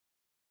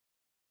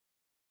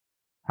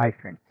Hi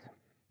friends,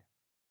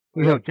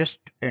 we have just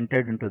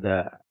entered into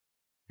the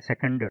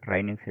second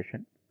training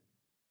session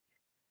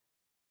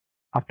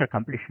after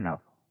completion of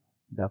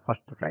the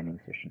first training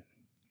session.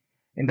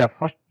 In the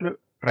first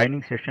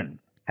training session,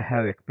 I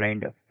have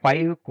explained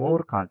 5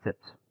 core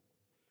concepts.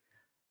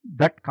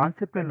 That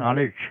conceptual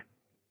knowledge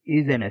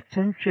is an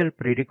essential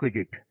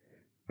prerequisite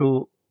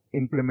to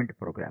implement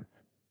programs.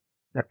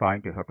 That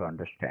point you have to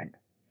understand.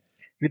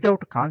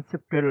 Without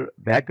conceptual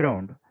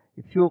background,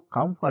 if you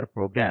come for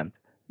programs,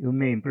 you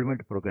may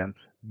implement programs,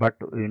 but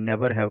you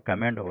never have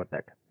command over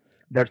that.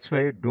 That's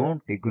why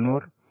don't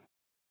ignore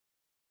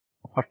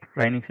first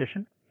training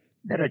session.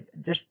 There are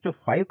just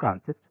 5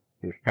 concepts.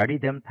 You study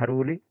them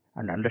thoroughly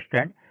and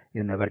understand,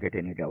 you never get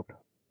any doubt.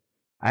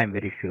 I am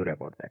very sure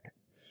about that.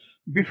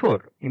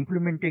 Before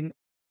implementing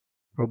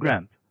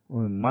programs,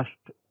 we must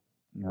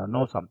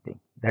know something,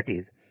 that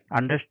is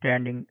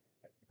understanding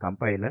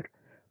compiler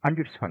and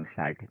its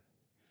functionality.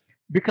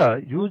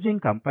 Because using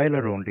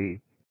compiler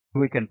only,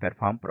 we can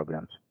perform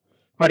programs.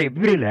 For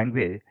every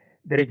language,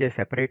 there is a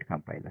separate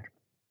compiler.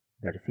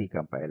 That is C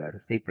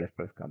compiler, C++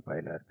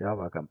 compiler,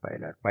 Java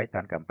compiler,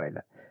 Python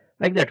compiler.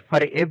 Like that,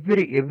 for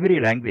every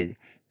language,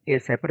 a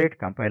separate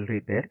compiler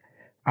is there.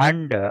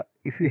 And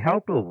if you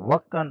have to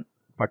work on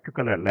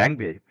particular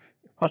language,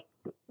 first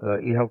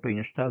you have to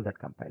install that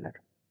compiler.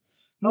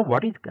 Now,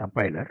 what is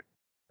compiler?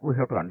 We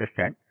have to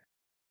understand.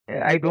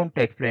 I don't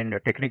explain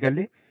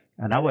technically.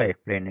 Now I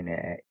explain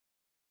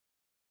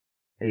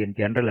in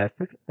general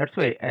aspect. That's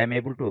why I am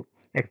able to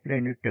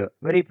explain it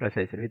very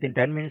precisely. Within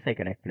 10 minutes I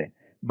can explain.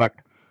 But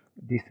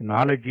this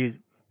knowledge is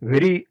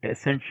very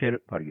essential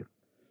for you.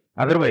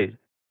 Otherwise,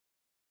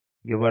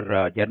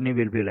 your journey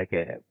will be like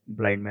a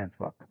blind man's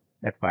walk.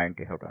 That point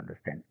you have to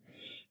understand.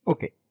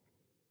 Okay.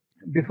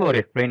 Before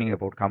explaining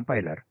about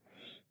compiler,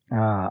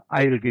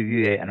 I will give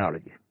you an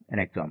analogy, an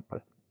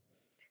example.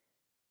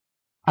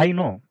 I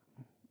know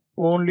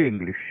only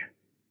English.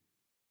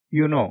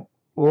 You know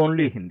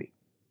only Hindi.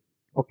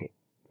 Okay.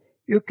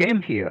 You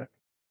came here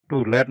to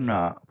learn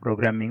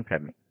programming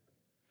from me.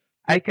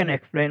 I can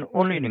explain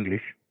only in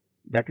English,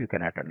 that you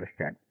cannot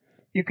understand.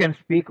 You can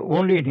speak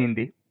only in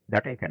Hindi,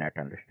 that I cannot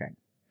understand.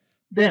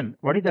 Then,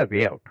 what is the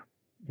way out?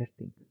 Just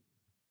think.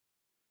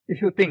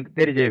 If you think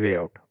there is a way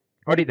out,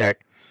 what is that?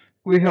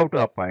 We have to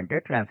appoint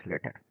a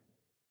translator.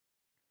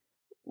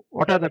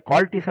 What are the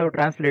qualities of a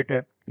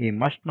translator? He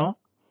must know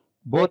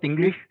both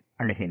English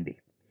and Hindi.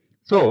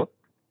 So,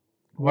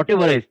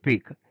 whatever I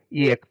speak,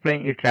 he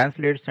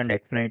translates and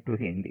explains to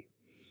Hindi.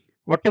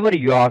 Whatever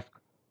you ask,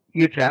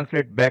 he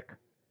translates back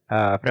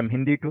from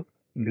Hindi to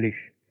English.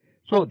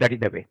 So that is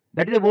the way.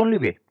 That is the only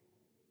way.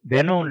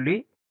 Then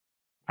only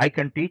I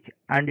can teach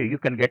and you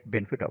can get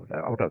benefit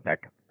out of that.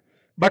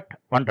 But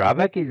one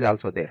drawback is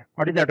also there.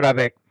 What is the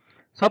drawback?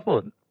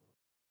 Suppose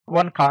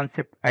one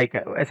concept,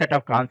 a set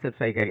of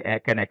concepts I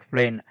can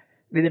explain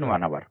within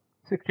 1 hour,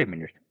 60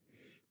 minutes.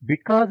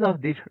 Because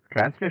of this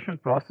translation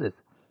process,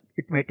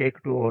 it may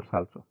take 2 hours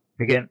also.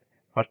 Again,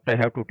 first I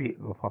have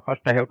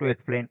to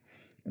explain.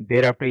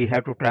 Thereafter you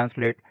have to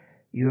translate.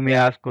 You may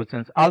ask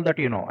questions. All that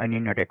you know, I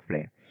need not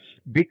explain.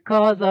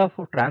 Because of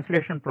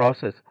translation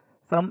process,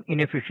 some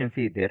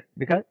inefficiency is there.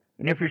 Because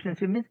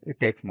inefficiency means it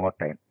takes more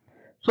time.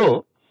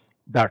 So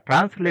the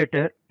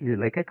translator is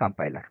like a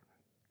compiler.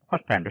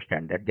 First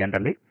understand that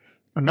generally.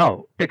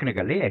 Now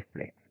technically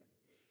explain.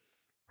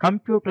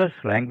 Computer's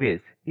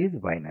language is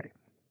binary.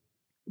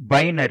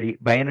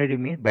 Binary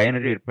means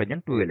binary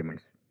represent 2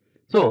 elements.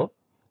 So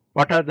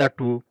what are the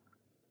 2?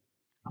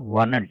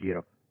 1 and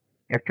 0.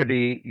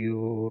 Actually,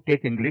 you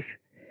take English.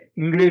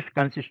 English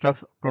consists of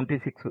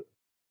 26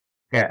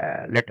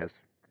 letters.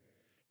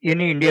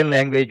 Any Indian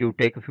language, you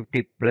take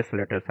 50 plus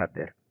letters are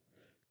there.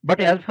 But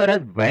as far as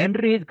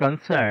binary is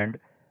concerned,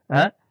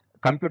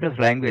 computer's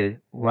language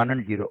 1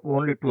 and 0,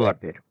 only 2 are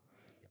there.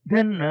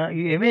 Then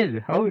you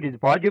imagine how it is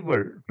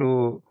possible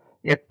to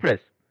express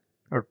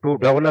or to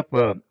develop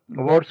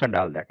words and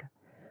all that.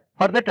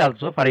 For that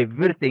also, for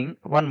everything,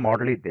 one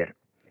model is there.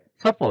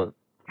 Suppose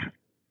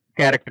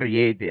character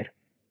A is there.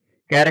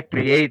 Character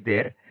A is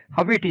there.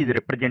 How it is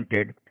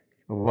represented?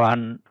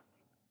 1,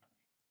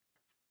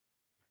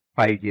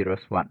 5 zeros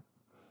 1.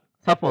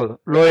 Suppose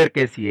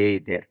lowercase a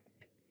is there.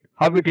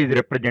 How it is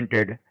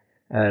represented?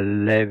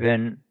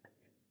 11,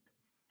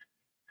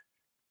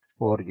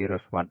 4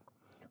 zeros 1.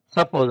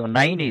 Suppose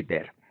 9 is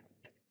there,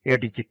 a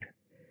digit.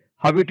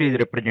 How it is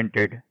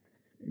represented?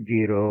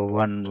 0,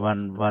 1,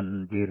 1,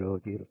 1,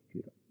 0, 0,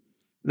 0.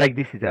 Like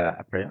this is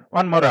a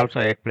one more also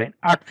I explain.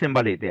 At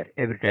symbol is there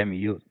every time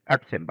you use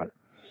at symbol.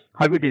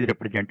 How it is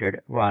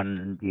represented?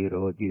 1,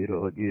 0,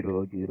 0,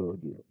 0, 0,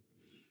 0.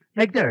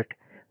 Like that,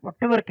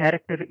 whatever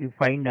character you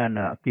find on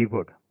a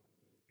keyboard,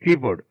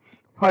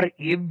 for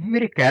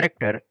every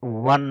character,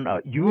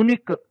 one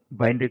unique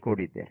binary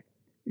code is there.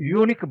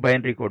 Unique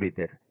binary code is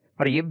there.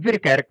 For every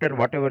character,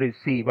 whatever you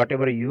see,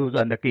 whatever you use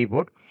on the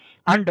keyboard,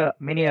 and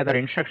many other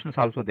instructions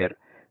also there,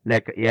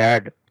 like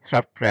add,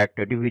 subtract,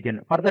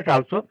 division. For that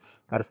also,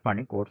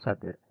 corresponding codes are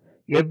there.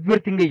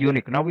 Everything is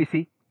unique. Now we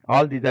see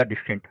all these are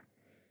distinct.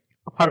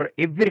 For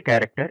every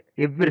character,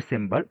 every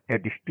symbol, a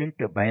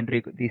distinct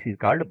binary, this is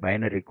called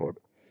binary code.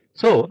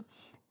 So,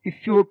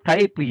 if you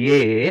type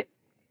A,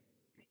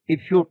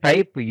 if you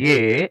type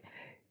A,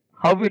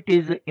 how it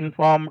is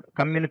informed,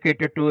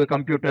 communicated to a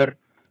computer?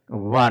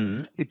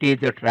 One, it is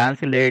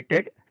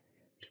translated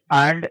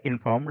and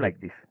informed like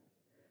this.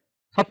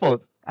 Suppose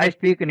I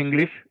speak in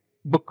English,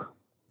 book.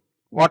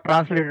 What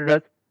translated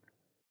as?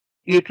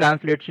 He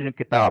translates in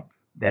kitab.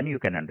 Then you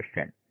can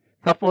understand.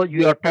 Suppose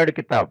you uttered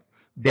kitab,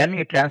 then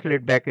he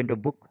translates back into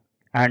book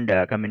and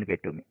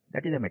communicate to me.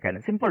 That is a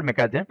mechanism, simple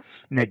mechanism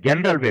in a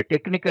general way.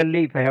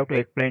 Technically, if I have to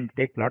explain, it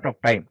takes a lot of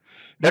time.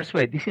 That's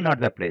why this is not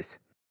the place.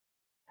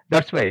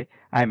 That's why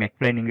I am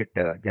explaining it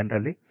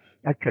generally.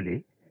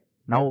 Actually,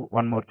 now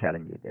one more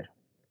challenge is there.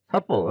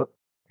 Suppose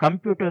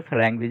computer's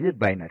language is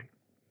binary.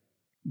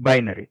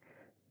 Binary.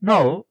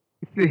 Now,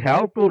 if you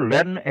have to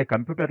learn a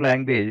computer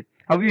language,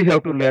 how you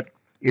have to learn?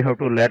 You have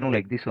to learn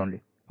like this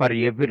only. For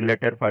every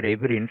letter, for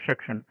every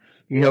instruction,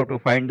 you have to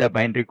find the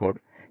binary code.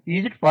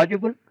 Is it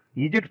possible?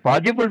 Is it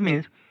possible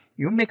means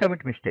you may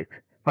commit mistakes.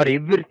 For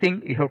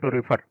everything, you have to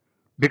refer.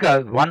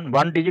 Because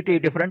one digit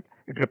is different,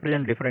 it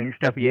represents different.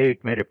 Instead of A,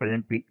 it may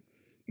represent P.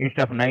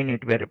 Instead of 9,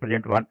 it may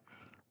represent 1.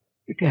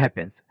 It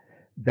happens.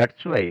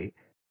 That's why,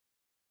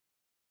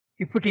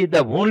 if it is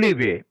the only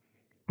way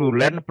to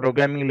learn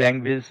programming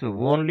language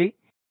only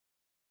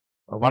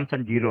ones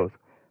and zeros,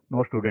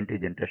 no student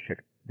is interested.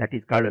 That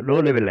is called low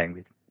level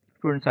language.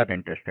 Students are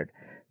interested.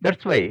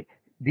 That's why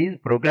these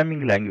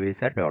programming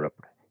languages are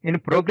developed. In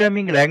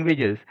programming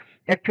languages,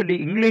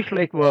 actually English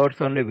like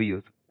words only we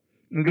use.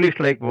 English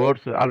like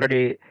words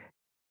already,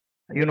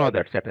 you know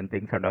that certain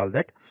things and all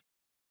that.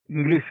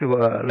 English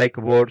like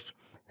words,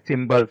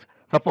 symbols.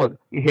 Suppose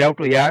if you have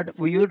to add,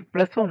 we use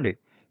plus only.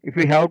 If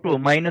we have to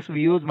minus,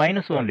 we use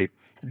minus only.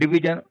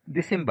 Division,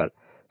 the symbol.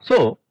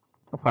 So,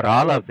 for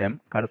all of them,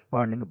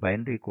 corresponding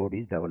binary code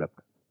is developed.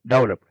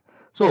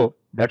 So,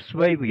 that's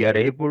why we are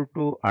able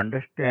to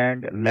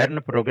understand, learn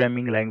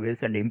programming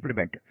language and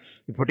implement.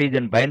 If it is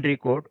in binary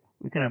code,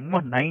 we can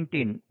almost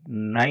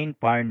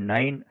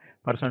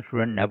 99.9%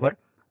 student never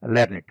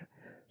learn it.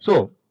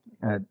 So,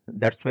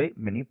 that's why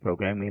many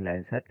programming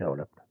languages are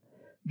developed.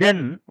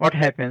 Then what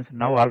happens?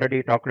 Now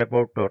already talked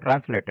about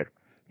translator.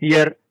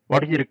 Here,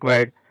 what is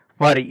required?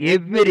 For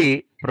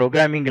every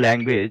programming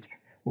language,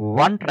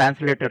 one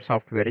translator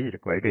software is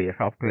required. A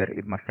software,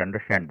 you must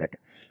understand that.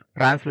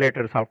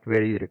 Translator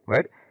software is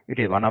required. It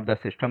is one of the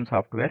system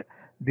software.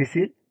 This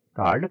is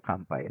called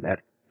compiler.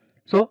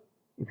 So,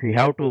 if you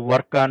have to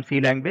work on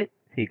C language,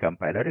 C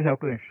compiler you have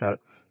to install.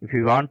 If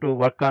you want to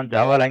work on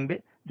Java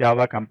language,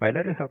 Java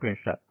compiler you have to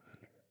install.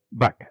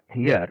 But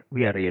here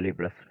we are really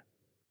blessed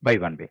by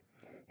one way.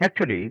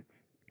 Actually,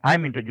 I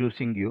am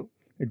introducing you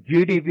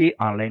GDB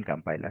online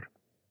compiler.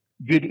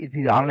 It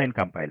is online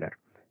compiler.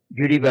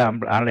 GDB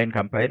online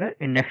compiler.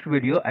 In next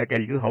video, I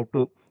tell you how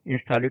to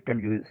install it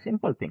and use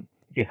simple thing.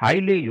 It is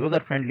highly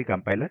user-friendly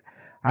compiler,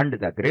 and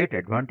the great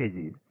advantage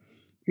is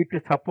it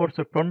supports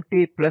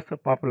 20 plus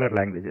popular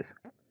languages.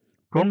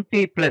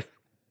 20 plus.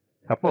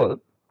 Suppose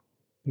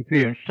if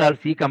you install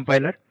C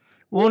compiler,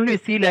 only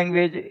C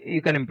language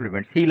you can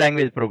implement, C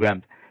language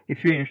programs.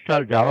 If you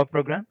install Java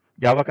program,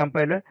 Java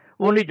compiler,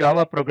 only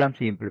Java programs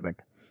you implement.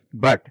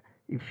 But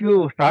if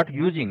you start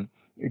using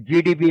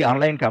GDB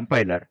online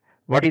compiler,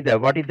 what is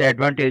the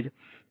advantage?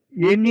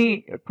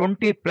 Any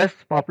 20 plus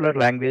popular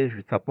language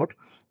support,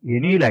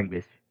 any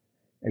language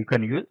you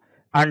can use,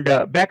 and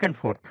back and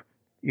forth.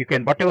 You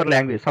can, whatever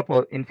language,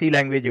 suppose in C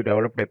language you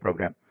developed a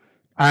program,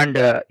 and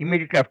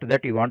immediately after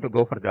that you want to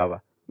go for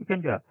Java. You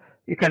can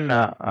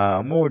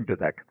move into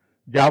that.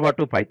 Java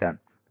to Python,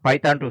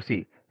 Python to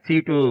C,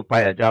 C to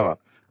Java,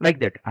 like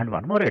that. And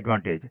one more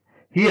advantage,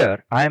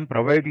 here I am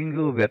providing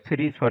you web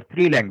series for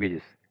 3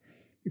 languages.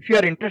 If you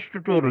are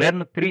interested to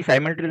learn 3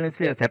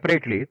 simultaneously or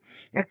separately,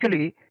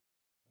 actually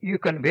you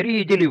can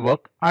very easily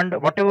work, and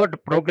whatever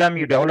program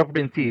you developed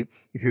in C,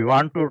 if you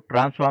want to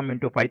transform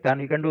into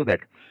Python, you can do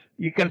that.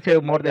 You can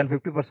save more than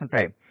 50%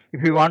 time.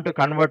 If you want to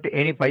convert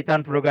any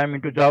Python program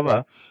into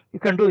Java, you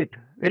can do it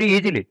very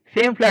easily.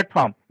 Same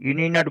platform. You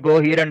need not go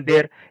here and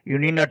there. You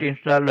need not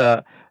install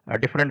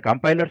different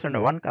compilers,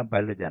 and one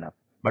compiler is enough.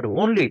 But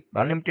only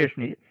one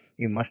limitation is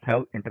you must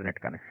have internet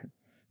connection.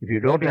 If you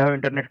don't have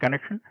internet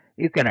connection,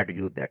 you cannot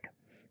use that.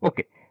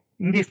 Okay.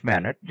 In this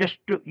manner, just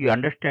to you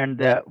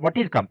understand what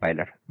is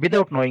compiler.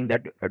 Without knowing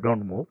that,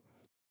 don't move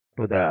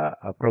to the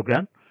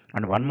program.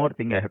 And one more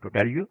thing I have to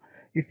tell you,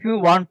 if you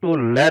want to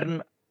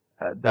learn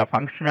the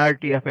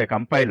functionality of a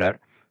compiler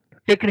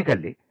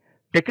technically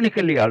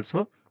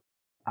also,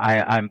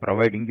 I am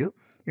providing you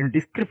in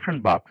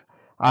description box.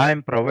 I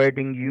am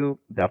providing you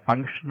the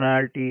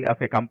functionality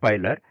of a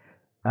compiler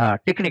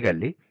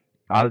technically.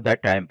 All that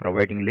I am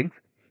providing links.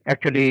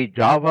 Actually,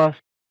 Java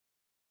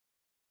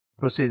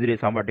procedure is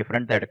somewhat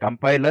different, that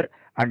compiler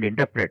and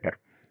interpreter.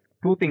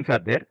 Two things are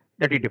there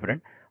that is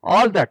different.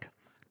 All that,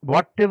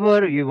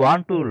 whatever you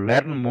want to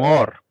learn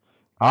more,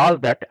 all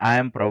that I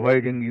am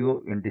providing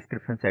you in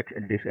description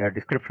section,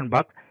 description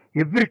box.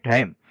 Every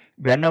time,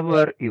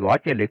 whenever you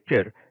watch a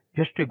lecture,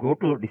 Just go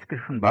to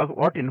description box,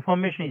 what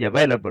information is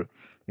available.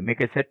 You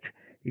make a search.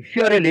 If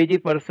you are a lazy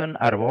person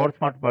or over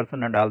smart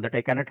person and all that,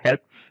 I cannot help.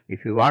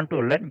 If you want to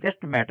learn, just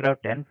a matter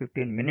of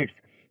 10-15 minutes,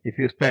 if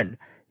you spend,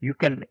 you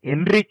can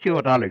enrich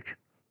your knowledge.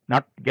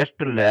 Not just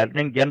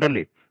learning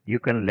generally, you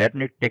can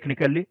learn it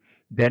technically,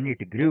 then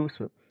it gives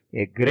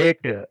a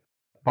great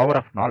power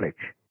of knowledge.